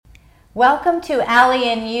Welcome to Allie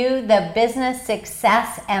and You, the Business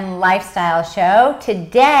Success and Lifestyle Show.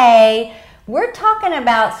 Today, we're talking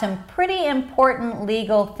about some pretty important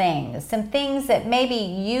legal things, some things that maybe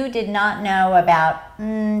you did not know about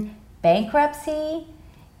bankruptcy,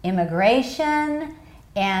 immigration,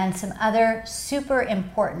 and some other super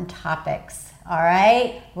important topics. All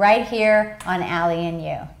right, right here on Allie and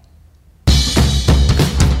You.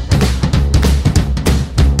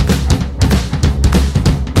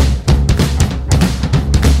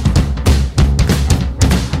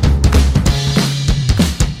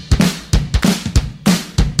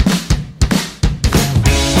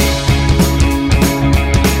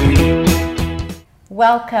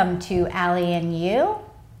 Welcome to Allie and You.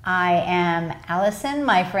 I am Allison.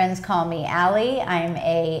 My friends call me Allie. I'm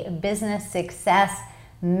a business success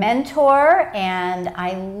mentor, and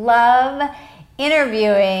I love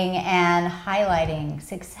interviewing and highlighting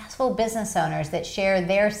successful business owners that share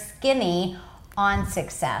their skinny on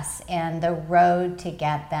success and the road to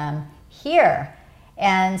get them here.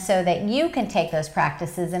 And so that you can take those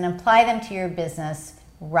practices and apply them to your business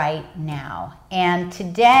right now. And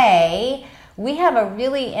today, we have a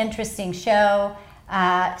really interesting show,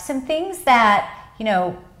 some things that,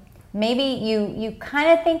 maybe you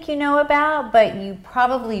kind of think you know about, but you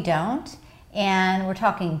probably don't. And we're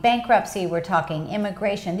talking bankruptcy, we're talking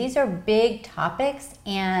immigration. These are big topics,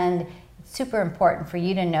 and it's super important for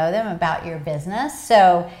you to know them about your business.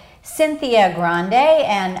 So Cynthia Grande,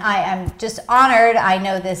 and I am just honored. I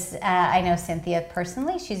know Cynthia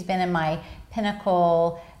personally. She's been in my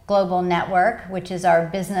Pinnacle Global Network, which is our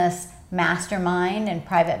business mastermind and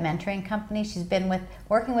private mentoring company. She's been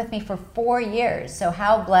working with me for 4 years, so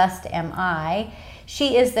how blessed am I?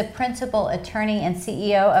 She is the principal attorney and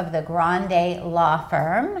CEO of the Grande law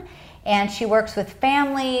firm, and she works with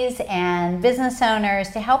families and business owners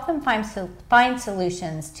to help them find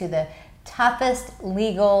solutions to the toughest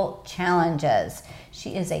legal challenges.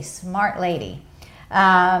 She is a smart lady.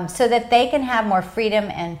 So that they can have more freedom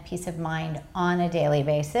and peace of mind on a daily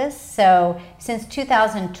basis. So since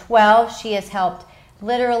 2012, she has helped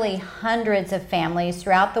literally hundreds of families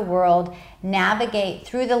throughout the world navigate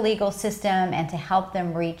through the legal system and to help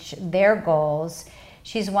them reach their goals.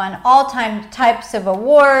 She's won all types of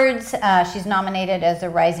awards. She's nominated as a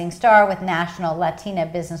Rising Star with National Latina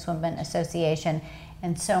Businesswomen Association,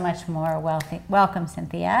 and so much more. Welcome,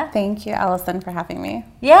 Cynthia. Thank you, Allison, for having me.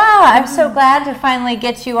 Yeah, I'm so glad to finally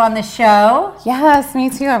get you on the show. Yes, me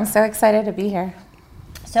too. I'm so excited to be here.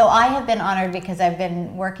 So I have been honored because I've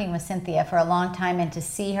been working with Cynthia for a long time, and to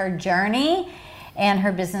see her journey and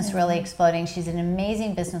her business really exploding. She's an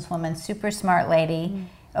amazing businesswoman, super smart lady.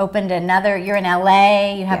 Opened another, you're in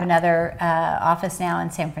LA, you have another office now in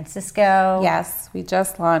San Francisco. Yes, we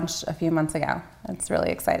just launched a few months ago. It's really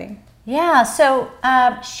exciting. Yeah, so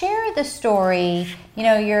share the story.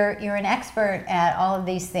 You're an expert at all of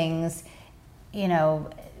these things,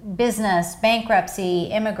 business, bankruptcy,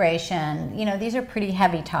 immigration. These are pretty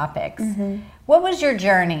heavy topics. Mm-hmm. What was your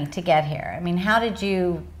journey to get here? I mean, how did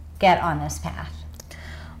you get on this path?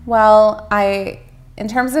 Well, in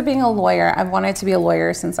terms of being a lawyer, I've wanted to be a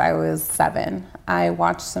lawyer since I was 7. I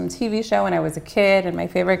watched some TV show when I was a kid, and my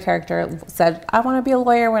favorite character said, I want to be a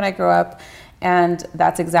lawyer when I grow up. And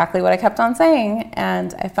that's exactly what I kept on saying.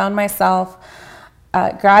 And I found myself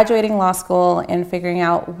graduating law school and figuring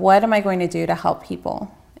out, what am I going to do to help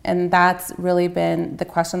people? And that's really been the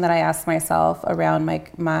question that I asked myself around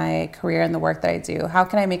my career and the work that I do. How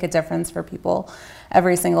can I make a difference for people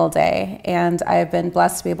every single day? And I've been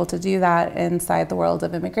blessed to be able to do that inside the world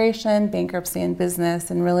of immigration, bankruptcy, and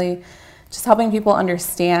business, and really just helping people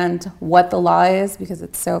understand what the law is, because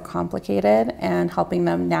it's so complicated, and helping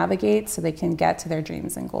them navigate so they can get to their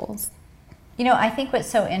dreams and goals. I think what's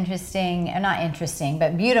so interesting, not interesting,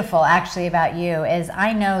 but beautiful actually about you is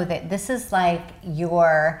I know that this is like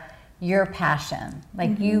your passion.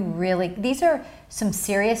 Like you really, these are some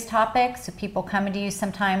serious topics. So people coming to you,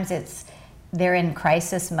 sometimes they're in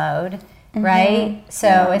crisis mode, right?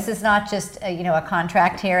 So this is not just a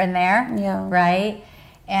contract here and there, right?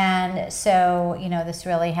 And so, this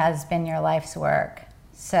really has been your life's work.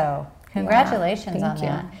 So congratulations on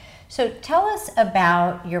that. So tell us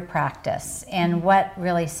about your practice and what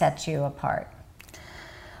really sets you apart.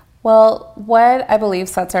 Well, what I believe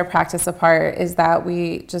sets our practice apart is that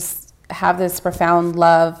we just have this profound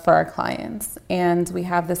love for our clients. And we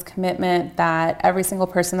have this commitment that every single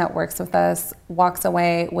person that works with us walks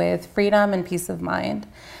away with freedom and peace of mind.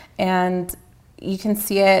 And you can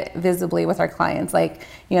see it visibly with our clients. Like,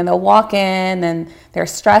 they'll walk in and they're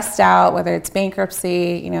stressed out, whether it's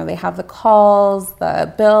bankruptcy, they have the calls,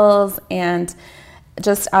 the bills, and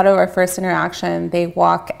just out of our first interaction, they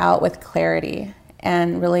walk out with clarity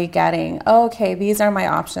and really getting, oh, okay, these are my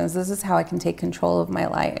options. This is how I can take control of my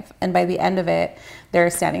life. And by the end of it,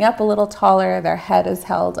 they're standing up a little taller, their head is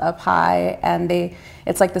held up high, and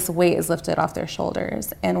it's like this weight is lifted off their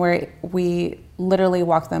shoulders. And we literally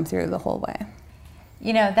walk them through the whole way.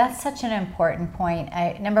 You know, that's such an important point.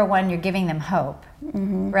 Number one, you're giving them hope,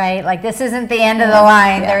 right? Like, this isn't the end of the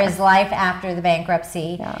line. There is life after the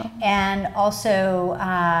bankruptcy. And also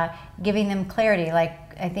giving them clarity. Like,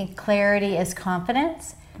 I think clarity is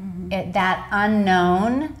confidence. That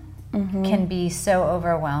unknown can be so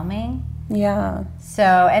overwhelming. Yeah. So,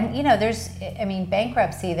 and you know,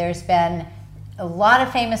 bankruptcy, there's been a lot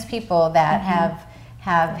of famous people that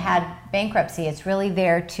have had bankruptcy. It's really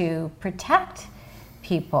there to protect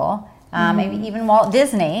people. Maybe even Walt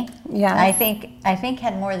Disney, I think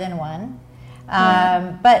had more than one.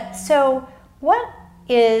 But so what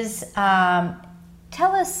is,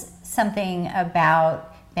 tell us something about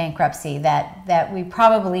bankruptcy that we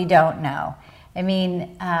probably don't know. I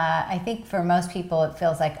mean, I think for most people it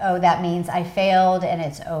feels like, oh, that means I failed and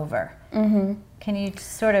it's over. Can you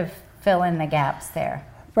sort of fill in the gaps there?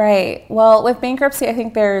 Right. Well, with bankruptcy, I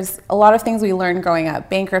think there's a lot of things we learned growing up.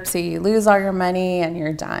 Bankruptcy, you lose all your money and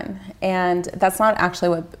you're done. And that's not actually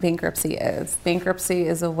what bankruptcy is. Bankruptcy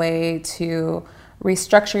is a way to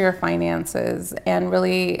restructure your finances and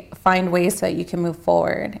really find ways that you can move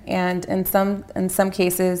forward. And in some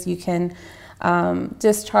cases, you can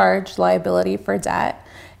discharge liability for debt.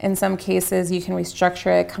 In some cases, you can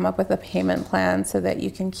restructure it, come up with a payment plan so that you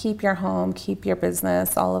can keep your home, keep your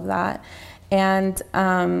business, all of that. And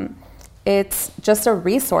it's just a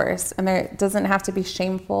resource, and it doesn't have to be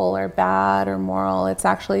shameful or bad or moral. It's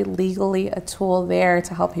actually legally a tool there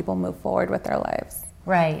to help people move forward with their lives.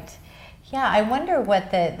 Right. Yeah, I wonder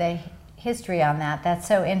what the history on that. That's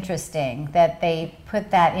so interesting that they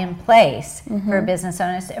put that in place for business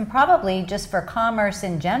owners, and probably just for commerce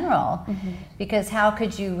in general, because how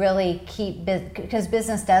could you really keep, because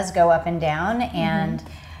business does go up and down, and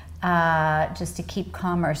just to keep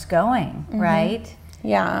commerce going, right?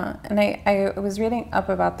 Yeah, and I was reading up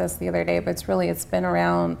about this the other day, but it's been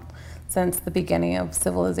around since the beginning of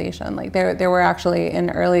civilization. Like there were actually in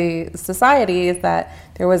early societies that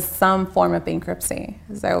there was some form of bankruptcy.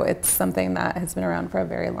 So it's something that has been around for a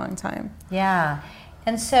very long time. Yeah.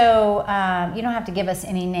 And so you don't have to give us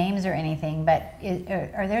any names or anything, but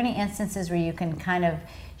are there any instances where you can kind of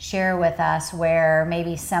share with us where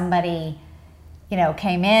maybe somebody, you know,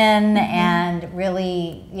 came in and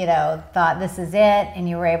really, you know, thought this is it, and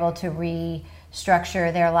you were able to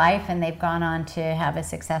restructure their life and they've gone on to have a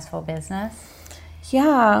successful business?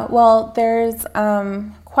 Yeah, well, there's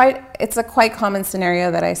it's a quite common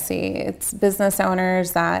scenario that I see. It's business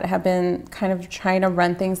owners that have been kind of trying to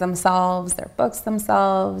run things themselves, their books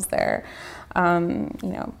themselves, their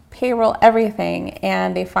payroll, everything,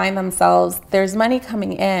 and they find themselves, there's money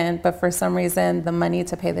coming in, but for some reason the money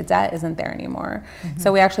to pay the debt isn't there anymore.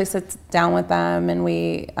 So we actually sit down with them and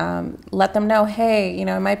we let them know, hey, you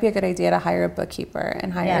know, it might be a good idea to hire a bookkeeper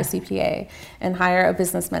and hire a CPA and hire a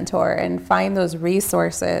business mentor and find those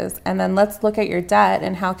resources, and then let's look at your debt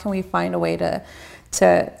and how can we find a way to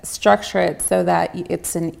structure it so that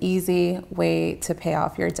it's an easy way to pay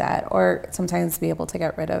off your debt, or sometimes be able to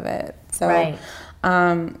get rid of it. So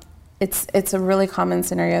it's a really common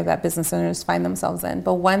scenario that business owners find themselves in.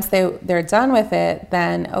 But once they're done with it,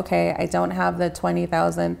 then, okay, I don't have the $20,000,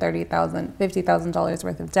 $30,000, $50,000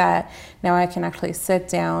 worth of debt. Now I can actually sit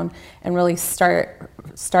down and really start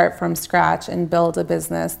from scratch and build a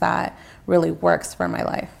business that really works for my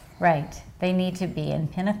life. Right. They need to be in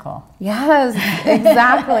pinnacle. Yes,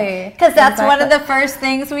 exactly. Because that's one of the first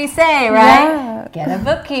things we say, right? Yeah. Get a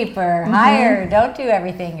bookkeeper, hire, don't do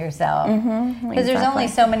everything yourself. Because there's only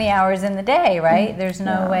so many hours in the day, right? There's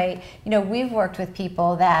no way. You know, we've worked with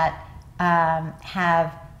people that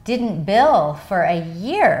didn't bill for a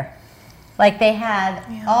year. Like they had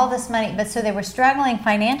all this money, but so they were struggling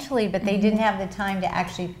financially, but they didn't have the time to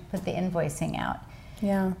actually put the invoicing out.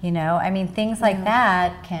 Yeah. You know, I mean, things like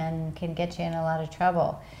that can get you in a lot of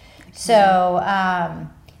trouble. So,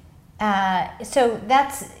 so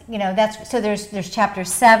that's, you know, so there's chapter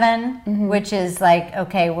 7, which is like,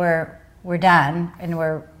 okay, we're done and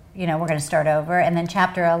we're going to start over. And then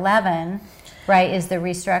chapter 11, right, is the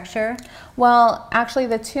restructure. Well, actually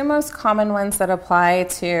the two most common ones that apply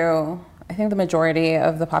to, I think the majority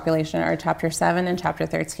of the population are Chapter 7 and Chapter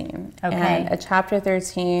 13. Okay. And a Chapter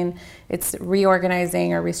 13, it's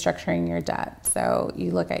reorganizing or restructuring your debt. So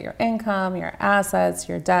you look at your income, your assets,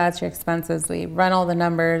 your debts, your expenses. We run all the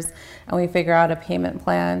numbers and we figure out a payment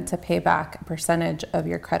plan to pay back a percentage of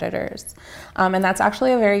your creditors. And that's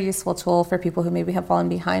actually a very useful tool for people who maybe have fallen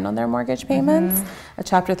behind on their mortgage payments. A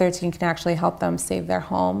Chapter 13 can actually help them save their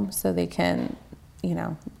home so they can,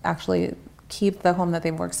 actually keep the home that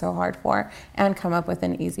they've worked so hard for and come up with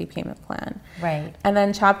an easy payment plan. Right. And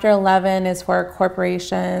then Chapter 11 is for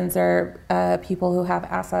corporations or people who have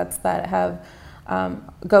assets that have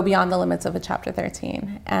go beyond the limits of a Chapter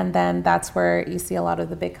 13. And then that's where you see a lot of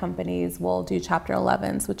the big companies will do Chapter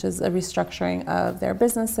 11s, which is a restructuring of their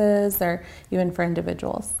businesses or even for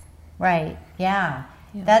individuals. Right. Yeah.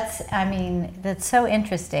 That's so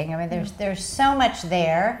interesting. There's so much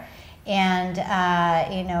there. And,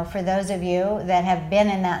 for those of you that have been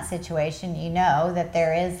in that situation, you know that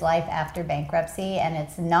there is life after bankruptcy, and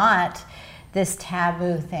it's not this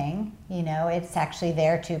taboo thing. It's actually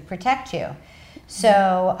there to protect you.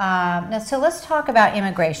 So, so let's talk about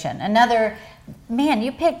immigration.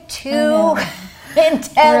 You picked two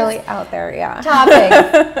intense, really out there, topics.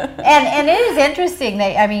 and it is interesting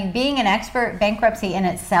that, being an expert, bankruptcy in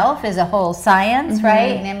itself is a whole science,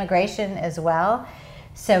 right? And immigration as well.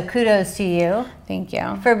 So kudos to you. Thank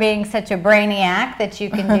you. For being such a brainiac that you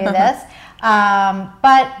can do this.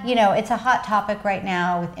 But, it's a hot topic right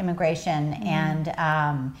now with immigration. And,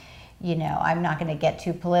 I'm not going to get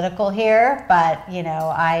too political here, but,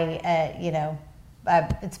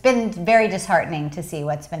 it's been very disheartening to see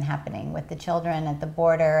what's been happening with the children at the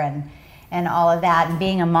border and all of that. And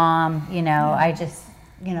being a mom, I just,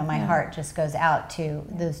 my heart just goes out to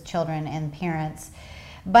those children and parents.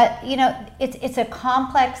 But, it's a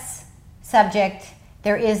complex subject.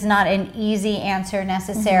 There is not an easy answer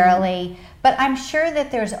necessarily, but I'm sure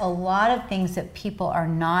that there's a lot of things that people are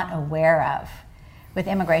not aware of with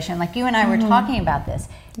immigration. Like you and I were talking about this.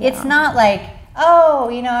 Yeah. It's not like,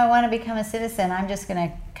 I want to become a citizen. I'm just going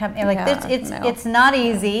to come. It's not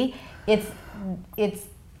easy. It's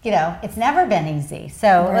never been easy.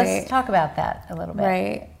 So let's talk about that a little bit.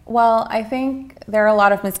 Right. Well, I think there are a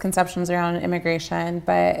lot of misconceptions around immigration,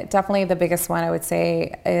 but definitely the biggest one I would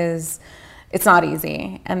say is it's not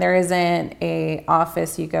easy. And there isn't a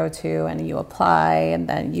office you go to and you apply and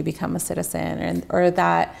then you become a citizen, or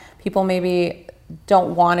that people maybe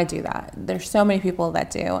don't want to do that. There's so many people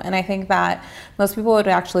that do. And I think that most people would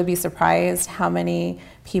actually be surprised how many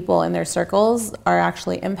people in their circles are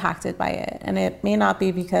actually impacted by it. And it may not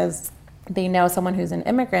be because they know someone who's an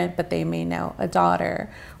immigrant, but they may know a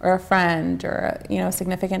daughter or a friend or a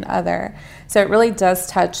significant other. So it really does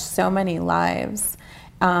touch so many lives.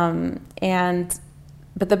 But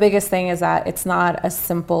the biggest thing is that it's not a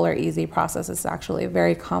simple or easy process. It's actually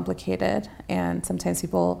very complicated. And sometimes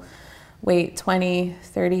people wait 20,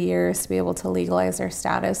 30 years to be able to legalize their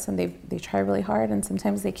status, and they try really hard, and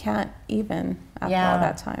sometimes they can't even after all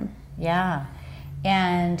that time. Yeah.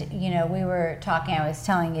 And, we were talking, I was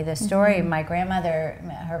telling you the story. My grandmother,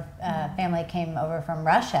 her family came over from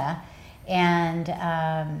Russia, and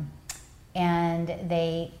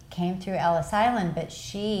they came through Ellis Island, but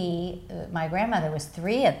my grandmother was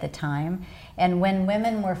 3 at the time, and when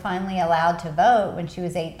women were finally allowed to vote, when she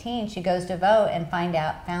was 18, she goes to vote and found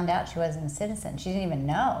out she wasn't a citizen. She didn't even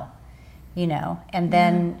know, and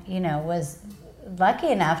then, was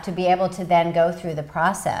lucky enough to be able to then go through the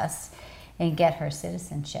process and get her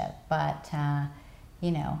citizenship. But,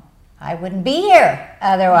 I wouldn't be here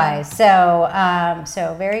otherwise. So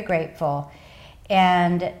very grateful.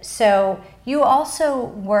 And so you also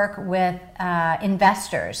work with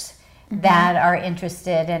investors that are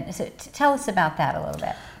interested in, so tell us about that a little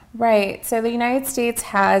bit. Right. So the United States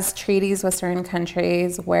has treaties with certain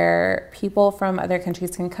countries where people from other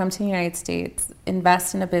countries can come to the United States,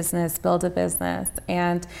 invest in a business, build a business.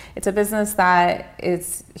 And it's a business that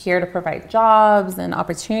is here to provide jobs and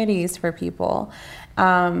opportunities for people.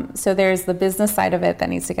 So there's the business side of it that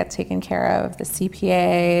needs to get taken care of, the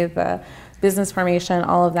CPA, the business formation,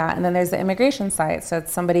 all of that. And then there's the immigration side. So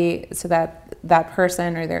it's so that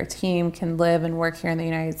person or their team can live and work here in the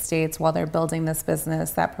United States while they're building this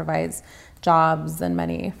business that provides jobs and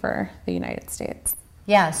money for the United States.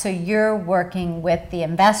 Yeah, so you're working with the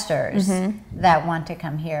investors that want to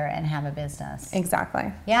come here and have a business.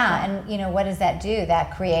 Exactly. Yeah, and what does that do?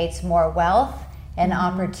 That creates more wealth and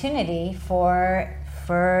opportunity for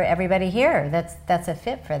everybody here that's a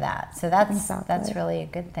fit for that. So that's really a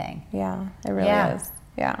good thing. Yeah, it really is.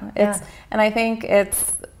 Yeah. And I think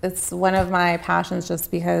it's one of my passions,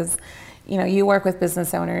 just because you know, you work with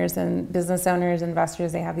business owners,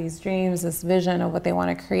 investors, they have these dreams, this vision of what they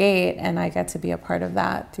want to create, and I get to be a part of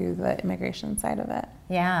that through the immigration side of it.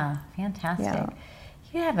 Yeah, fantastic. Yeah.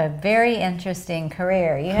 You have a very interesting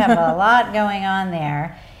career. You have a lot going on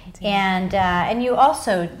there. And you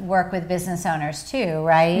also work with business owners too,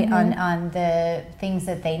 right? Mm-hmm. On the things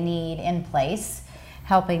that they need in place,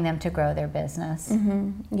 helping them to grow their business.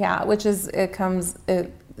 Mm-hmm. Yeah, which is,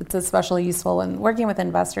 it's especially useful when working with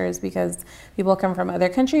investors, because people come from other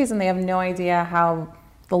countries and they have no idea how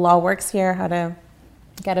the law works here, how to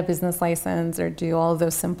get a business license or do all of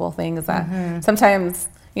those simple things that sometimes,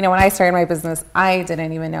 you know, when I started my business, I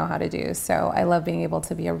didn't even know how to do. So I love being able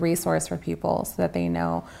to be a resource for people so that they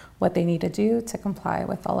know what they need to do to comply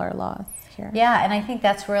with all our laws here. Yeah, and I think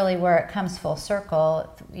that's really where it comes full circle,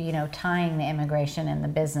 you know, tying the immigration and the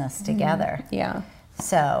business together. Yeah.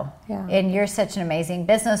 So, and you're such an amazing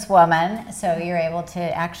businesswoman, so you're able to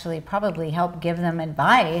actually probably help give them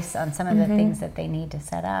advice on some of the things that they need to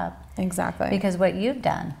set up. Exactly. Because what you've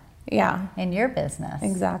done in your business.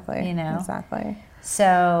 Exactly. You know? Exactly.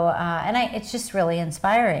 So, it's just really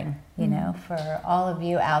inspiring, you know, for all of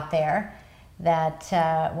you out there that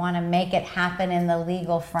want to make it happen in the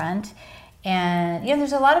legal front. And, you know,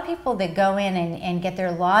 there's a lot of people that go in and get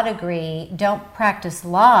their law degree, don't practice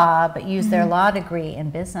law, but use their law degree in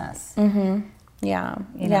business. Yeah.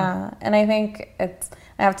 You know? Yeah. And I think I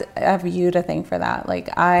have you to thank for that.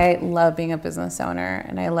 Like, I love being a business owner,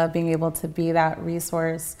 and I love being able to be that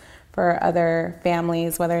resource for other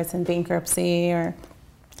families, whether it's in bankruptcy or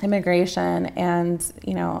immigration. And,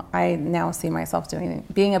 you know, I now see myself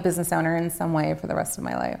being a business owner in some way for the rest of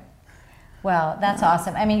my life. Well, that's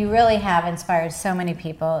awesome. I mean, you really have inspired so many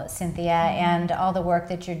people, Cynthia, and all the work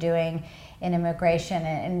that you're doing in immigration.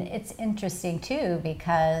 And it's interesting, too,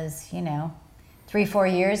 because, you know,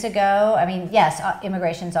 3-4 years ago, I mean, yes,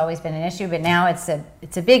 immigration's always been an issue, but now it's a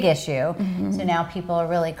big issue. So now people are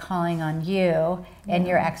really calling on you and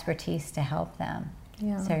your expertise to help them.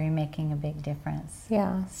 So you're making a big difference.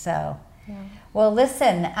 So, well,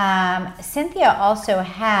 listen, Cynthia also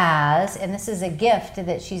has, and this is a gift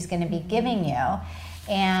that she's going to be giving you,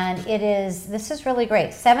 and this is really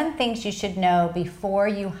great. 7 things you should know before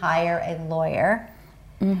you hire a lawyer.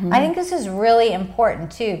 I think this is really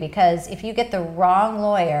important too, because if you get the wrong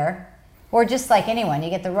lawyer, or just like anyone,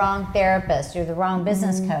 you get the wrong therapist or the wrong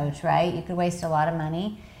business coach, right? You could waste a lot of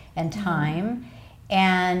money and time.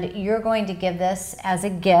 And you're going to give this as a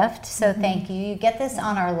gift, so thank you. You get this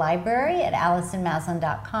on our library at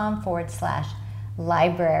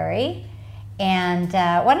AllisonMaslin.com/library. And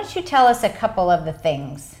why don't you tell us a couple of the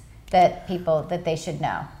things that they should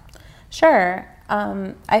know? Sure.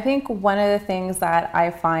 I think one of the things that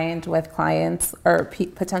I find with clients or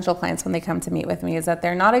potential clients when they come to meet with me is that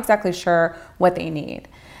they're not exactly sure what they need.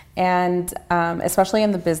 And especially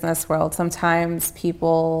in the business world, sometimes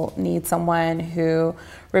people need someone who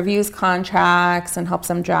reviews contracts and helps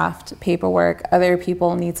them draft paperwork. Other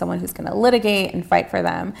people need someone who's going to litigate and fight for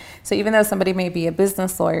them. So even though somebody may be a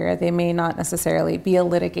business lawyer, they may not necessarily be a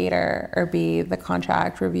litigator or be the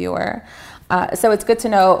contract reviewer. So it's good to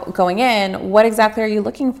know going in, what exactly are you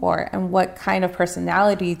looking for, and what kind of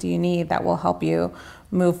personality do you need that will help you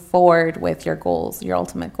move forward with your goals, your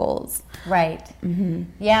ultimate goals. Right.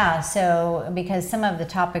 Yeah, so because some of the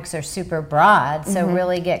topics are super broad, so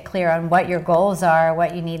really get clear on what your goals are,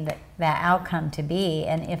 what you need that outcome to be,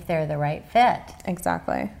 and if they're the right fit.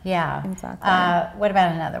 Exactly. Yeah. Exactly. What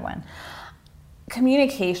about another one?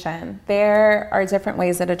 Communication. There are different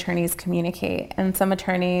ways that attorneys communicate, and some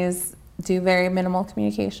attorneys do very minimal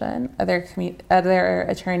communication. Other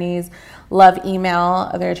attorneys love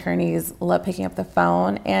email. Other attorneys love picking up the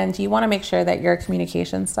phone. And you want to make sure that your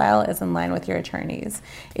communication style is in line with your attorneys.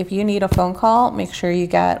 If you need a phone call, make sure you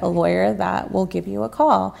get a lawyer that will give you a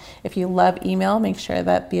call. If you love email, make sure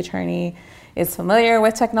that the attorney is familiar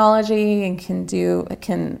with technology and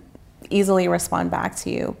can easily respond back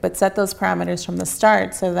to you. But set those parameters from the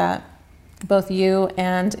start so that both you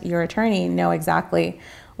and your attorney know exactly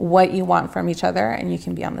what you want from each other, and you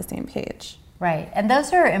can be on the same page. Right, and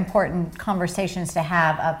those are important conversations to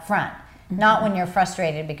have up front, not when you're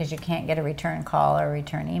frustrated because you can't get a return call or a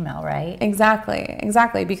return email, right?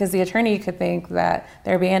 Exactly, because the attorney could think that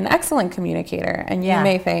they're being an excellent communicator, and you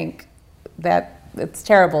may think that it's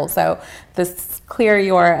terrible. So the clearer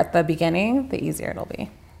you are at the beginning, the easier it'll be.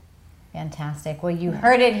 Fantastic. Well, you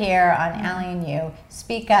heard it here on Allie and You.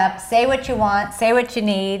 Speak up, say what you want, say what you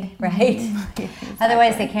need, right? Exactly.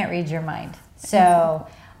 Otherwise, they can't read your mind. So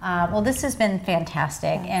Well, this has been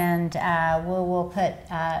fantastic, and we'll put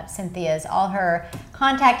Cynthia's, all her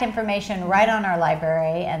contact information right on our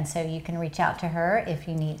library, and so you can reach out to her if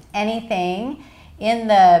you need anything in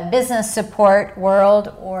the business support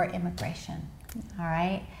world or immigration. All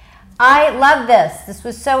right. I love this. This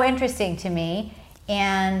was so interesting to me.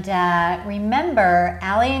 And remember,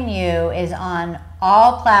 Allie and You is on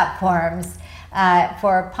all platforms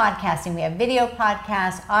for podcasting. We have video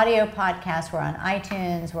podcasts, audio podcasts. We're on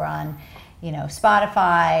iTunes. We're on,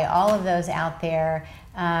 Spotify, all of those out there.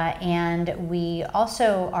 And we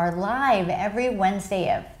also are live every Wednesday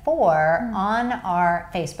at 4 on our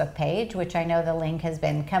Facebook page, which I know the link has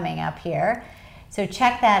been coming up here. So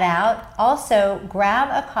check that out. Also, grab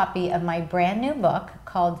a copy of my brand new book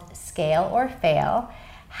called Scale or Fail: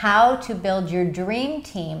 How to Build Your Dream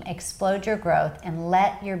Team, Explode Your Growth, and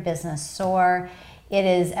Let Your Business Soar. It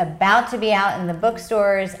is about to be out in the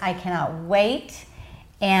bookstores. I cannot wait.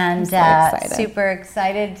 And super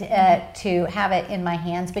excited to have it in my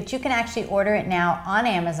hands. But you can actually order it now on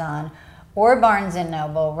Amazon or Barnes &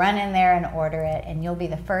 Noble. Run in there and order it, and you'll be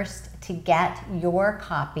the first to get your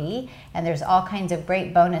copy. And there's all kinds of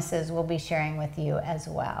great bonuses we'll be sharing with you as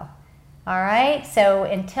well. All right, so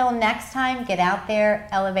until next time, get out there,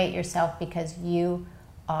 elevate yourself, because you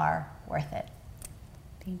are worth it.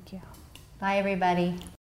 Thank you. Bye, everybody.